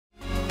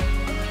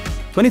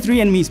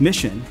23andMe's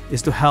mission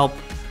is to help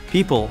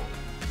people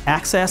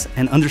access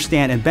and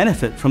understand and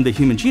benefit from the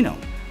human genome.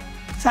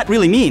 What does that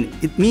really mean?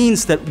 It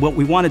means that what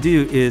we want to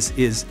do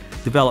is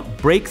develop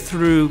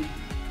breakthrough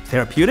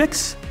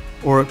therapeutics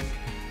or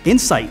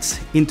insights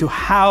into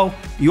how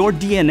your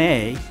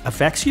DNA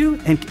affects you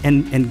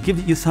and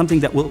give you something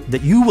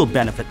that you will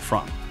benefit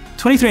from.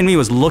 23andMe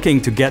was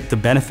looking to get the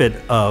benefit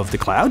of the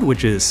cloud,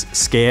 which is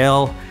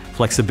scale,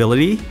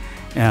 flexibility,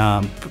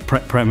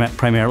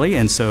 primarily,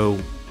 and so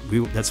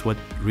that's what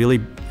really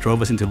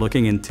drove us into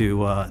looking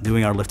into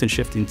doing our lift and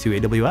shift into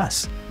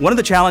AWS. One of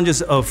the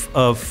challenges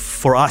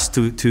for us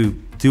to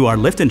do our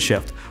lift and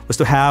shift was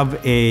to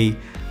have a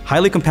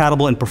highly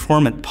compatible and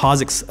performant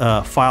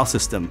POSIX file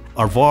system.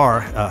 Our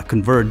VAR,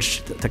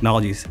 Converged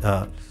Technologies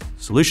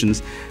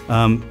Solutions,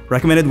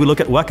 recommended we look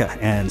at WEKA,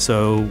 and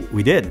so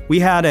we did. We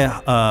had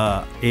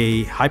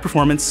a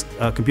high-performance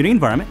computing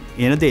environment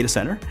in a data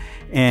center,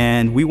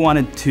 and we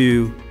wanted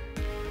to,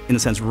 in a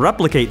sense,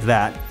 replicate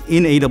that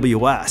in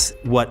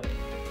AWS. What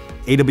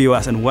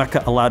AWS and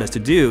WEKA allowed us to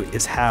do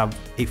is have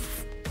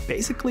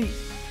basically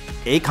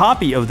a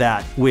copy of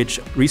that, which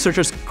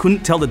researchers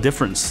couldn't tell the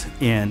difference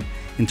in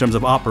terms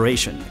of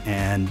operation,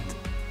 and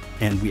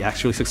we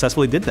actually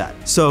successfully did that.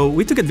 So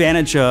we took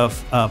advantage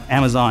of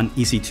Amazon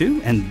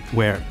EC2, and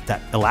where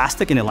that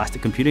elastic and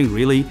elastic computing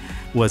really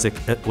was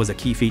a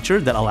key feature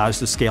that allowed us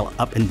to scale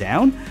up and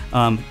down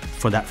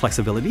for that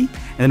flexibility.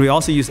 And then we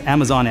also used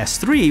Amazon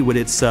S3 with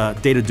its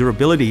data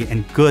durability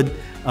and good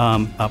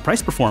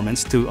price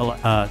performance to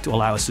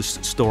allow us to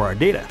store our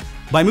data.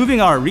 By moving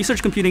our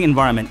research computing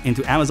environment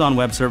into Amazon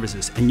Web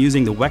Services and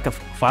using the WEKA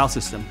file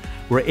system,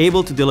 we're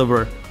able to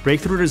deliver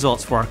breakthrough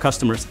results for our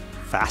customers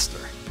faster.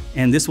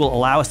 And this will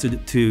allow us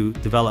to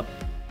develop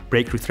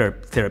breakthrough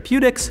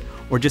therapeutics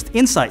or just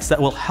insights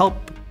that will help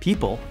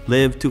people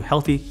live to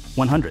healthy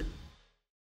 100.